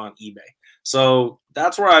selling for on eBay. So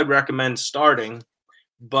that's where I'd recommend starting.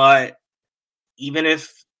 But even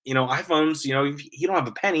if, iPhones, you don't have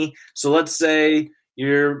a penny. So let's say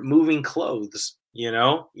you're moving clothes, you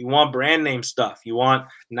want brand name stuff. You want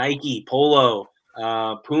Nike, Polo,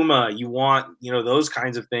 Puma. You want, those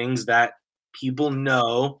kinds of things that people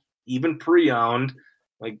know, even pre-owned.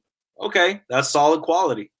 Like, okay, that's solid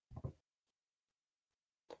quality.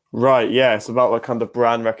 Right, yeah, it's about like kind of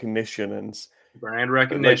brand recognition and Brand like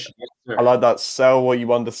recognition. Yes, I sir. like that. Sell what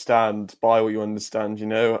you understand, buy what you understand.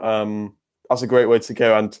 That's a great way to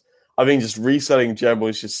go. And I think just reselling in general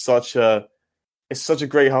is just such a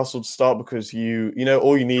great hustle to start because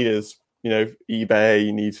all you need is eBay,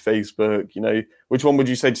 you need Facebook. Which one would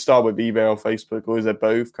you say to start with, eBay or Facebook, or is they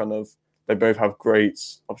both they both have great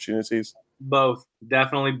opportunities? Both,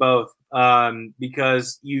 definitely both.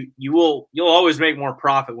 Because you'll always make more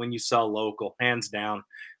profit when you sell local, hands down.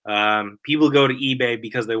 People go to eBay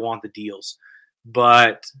because they want the deals,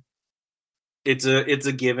 but it's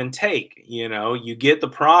a give and take. You get the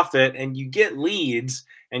profit and you get leads,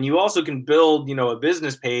 and you also can build a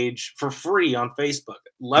business page for free on Facebook.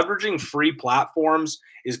 Leveraging free platforms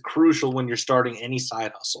is crucial when you're starting any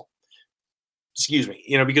side hustle. Excuse me.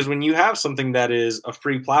 Because when you have something that is a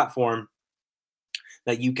free platform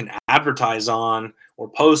that you can advertise on or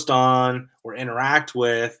post on or interact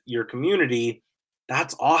with your community,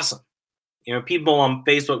 that's awesome. People on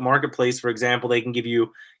Facebook Marketplace, for example, they can give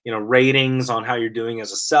you, ratings on how you're doing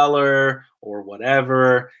as a seller or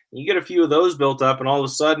whatever. You get a few of those built up, and all of a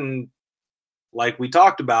sudden, like we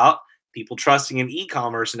talked about, people trusting in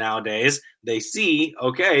e-commerce nowadays, they see,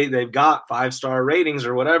 okay, they've got 5-star ratings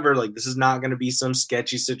or whatever. Like, this is not going to be some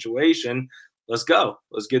sketchy situation. Let's go.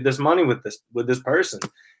 Let's get this money with this person.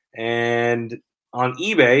 And on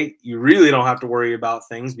eBay, you really don't have to worry about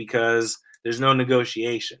things because there's no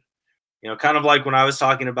negotiation. Kind of like when I was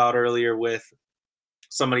talking about earlier with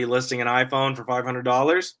somebody listing an iPhone for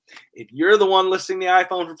 $500. If you're the one listing the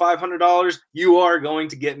iPhone for $500, you are going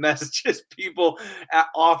to get messages, people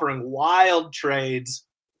offering wild trades,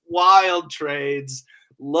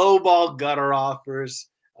 lowball gutter offers.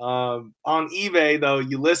 On eBay, though,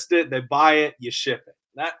 you list it, they buy it, you ship it.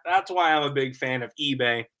 That's why I'm a big fan of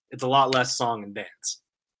eBay. It's a lot less song and dance.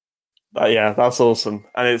 Yeah, that's awesome.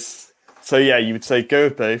 And it's so yeah, you would say go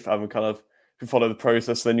with both and kind of follow the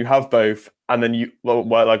process. Then you have both, and then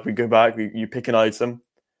like we go back, you pick an item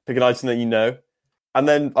that and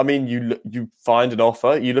then I mean you find an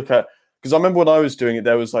offer. You look at because I remember when I was doing it,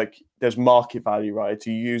 there's market value, right?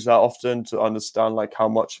 Do you use that often to understand like how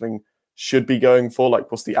much something should be going for?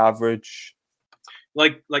 Like what's the average?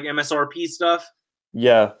 Like MSRP stuff?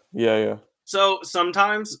 Yeah. So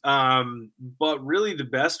sometimes, but really the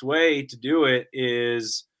best way to do it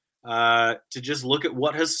is to just look at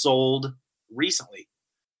what has sold recently,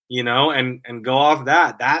 and go off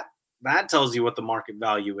that. That tells you what the market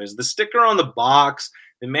value is. The sticker on the box,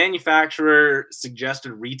 the manufacturer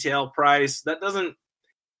suggested retail price, that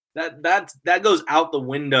goes out the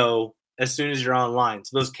window as soon as you're online.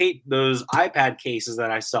 So those iPad cases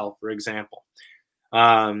that I sell, for example,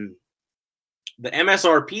 the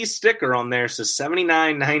MSRP sticker on there says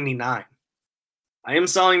 $79.99. I am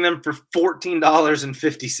selling them for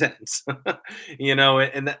 $14.50.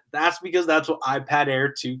 And that's because that's what iPad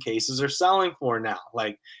Air 2 cases are selling for now.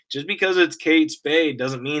 Like, just because it's Kate Spade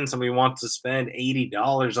doesn't mean somebody wants to spend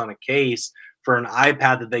 $80 on a case for an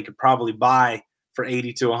iPad that they could probably buy for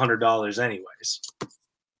 $80 to $100 anyways.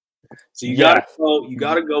 So you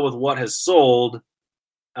gotta go with what has sold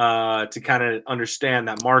to kind of understand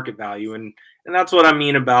that market value, and that's what I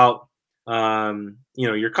mean about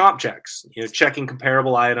your comp checks. Checking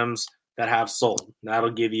comparable items that have sold.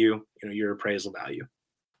 That'll give you your appraisal value.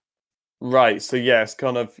 Right. So yeah, it's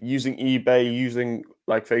kind of using eBay, using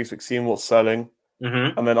like Facebook, seeing what's selling,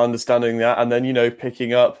 and then understanding that, and then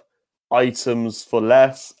picking up items for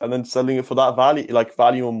less, and then selling it for that value, like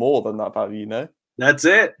value or more than that value. That's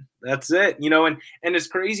it. And it's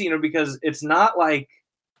crazy, because it's not like.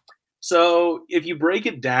 So if you break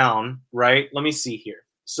it down, right? Let me see here.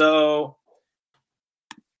 So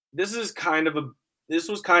this was kind of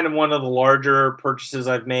one of the larger purchases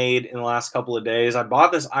I've made in the last couple of days. I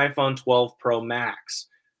bought this iPhone 12 Pro Max.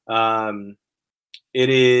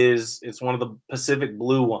 It's one of the Pacific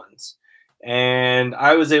Blue ones, and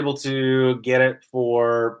I was able to get it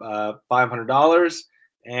for $500.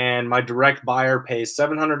 And my direct buyer pays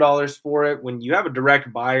 $700 for it. When you have a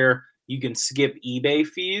direct buyer, you can skip eBay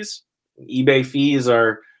fees. eBay fees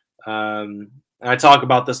are, I talk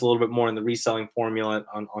about this a little bit more in the reselling formula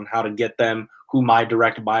on how to get them, who my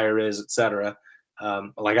direct buyer is, etc.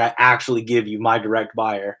 Like I actually give you my direct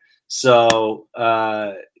buyer. So,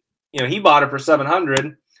 he bought it for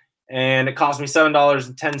 $700, and it cost me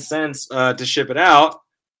 $7.10 to ship it out.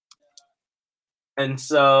 And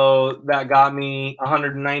so that got me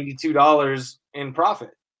 $192 in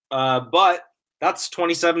profit. But that's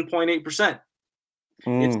 27.8%.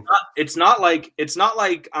 It's not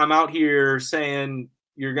like I'm out here saying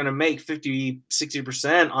you're going to make 50,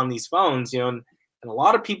 60% on these phones, and a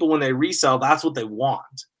lot of people, when they resell, that's what they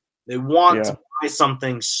want. They want to buy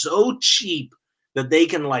something so cheap that they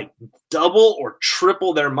can like double or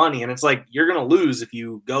triple their money. And it's like, you're going to lose if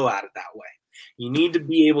you go at it that way. You need to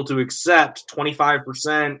be able to accept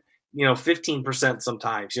 25%, 15%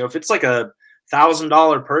 sometimes. If it's like a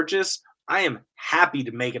 $1,000 purchase, I am happy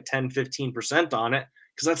to make a 10-15% on it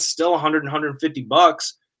because that's still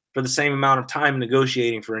 $100-$150 for the same amount of time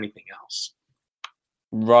negotiating for anything else.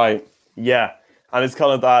 Right. Yeah. And it's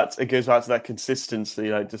kind of that, it goes back to that consistency,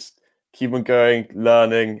 like just keep on going,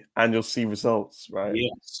 learning, and you'll see results, right?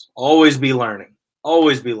 Yes. Always be learning.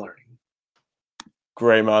 Always be learning.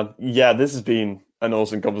 Great, man. Yeah, this has been an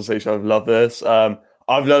awesome conversation. I've loved this. I've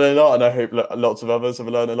learned a lot, and I hope lots of others have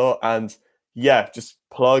learned a lot. And yeah, just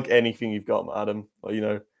plug anything you've got, Adam.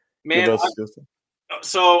 Man,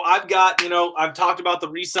 so I've got, I've talked about the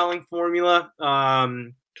reselling formula.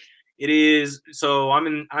 It is, so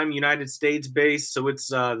I'm United States based, so it's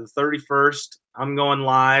the 31st. I'm going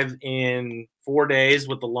live in 4 days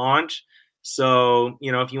with the launch. So,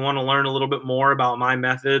 if you want to learn a little bit more about my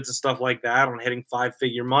methods and stuff like that on hitting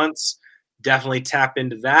 5-figure months, definitely tap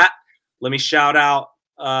into that. Let me shout out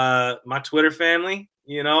my Twitter family.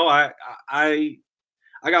 I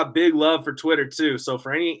got big love for Twitter too. So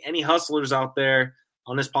for any hustlers out there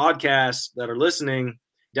on this podcast that are listening,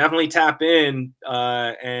 definitely tap in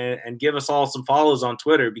and give us all some follows on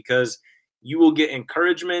Twitter, because you will get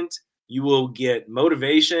encouragement, you will get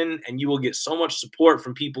motivation, and you will get so much support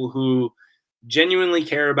from people who genuinely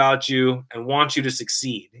care about you and want you to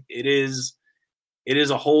succeed. It is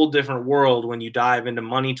a whole different world when you dive into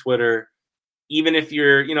money Twitter. Even if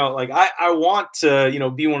you're, I want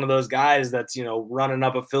to, be one of those guys that's, running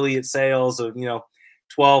up affiliate sales of,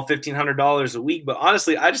 $1,200-$1,500 a week. But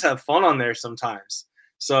honestly, I just have fun on there sometimes.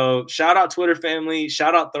 So shout out Twitter family,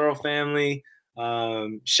 shout out Thorough family,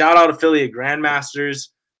 shout out Affiliate Grandmasters.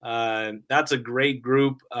 That's a great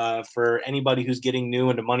group for anybody who's getting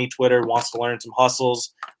new into money Twitter, wants to learn some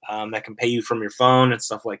hustles that can pay you from your phone and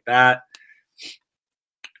stuff like that.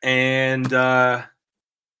 And I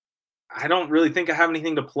don't really think I have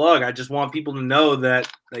anything to plug. I just want people to know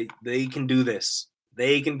that they can do this.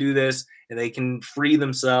 They can do this, and they can free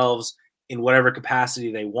themselves in whatever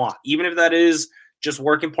capacity they want, even if that is just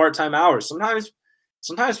working part-time hours.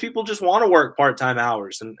 Sometimes people just want to work part-time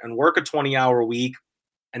hours and work a 20-hour week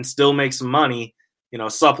and still make some money,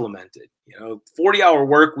 supplemented. 40-hour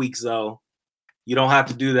work weeks, though, you don't have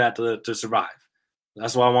to do that to survive.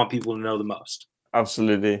 That's what I want people to know the most.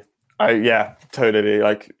 Absolutely. Yeah, totally.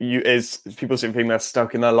 Like people seem to think they're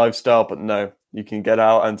stuck in that lifestyle, but no, you can get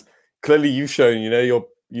out. And clearly you've shown,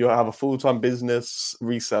 you have a full-time business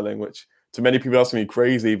reselling, which to many people that's gonna be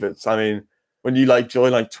crazy. But I mean, when you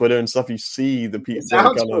join Twitter and stuff, you see the people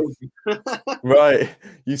right.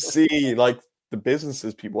 You see the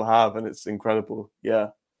businesses people have, and it's incredible. Yeah,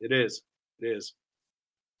 it is.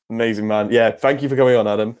 Amazing, man. Yeah, thank you for coming on,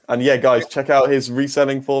 Adam. And yeah, guys, check out his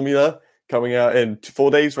reselling formula coming out in 4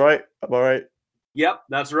 days, right? Am I right? Yep,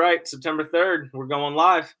 that's right. September 3rd, we're going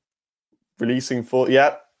live. Releasing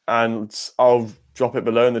and I'll drop it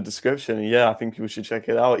below in the description. Yeah, I think people should check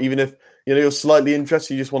it out. Even if you're slightly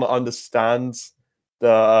interested, you just want to understand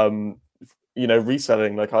the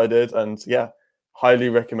reselling like I did, and yeah, highly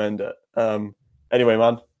recommend it. Anyway,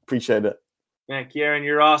 man, appreciate it. Man, Kieran,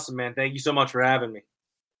 you're awesome, man. Thank you so much for having me.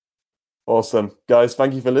 Awesome. Guys,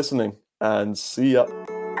 thank you for listening, and see ya.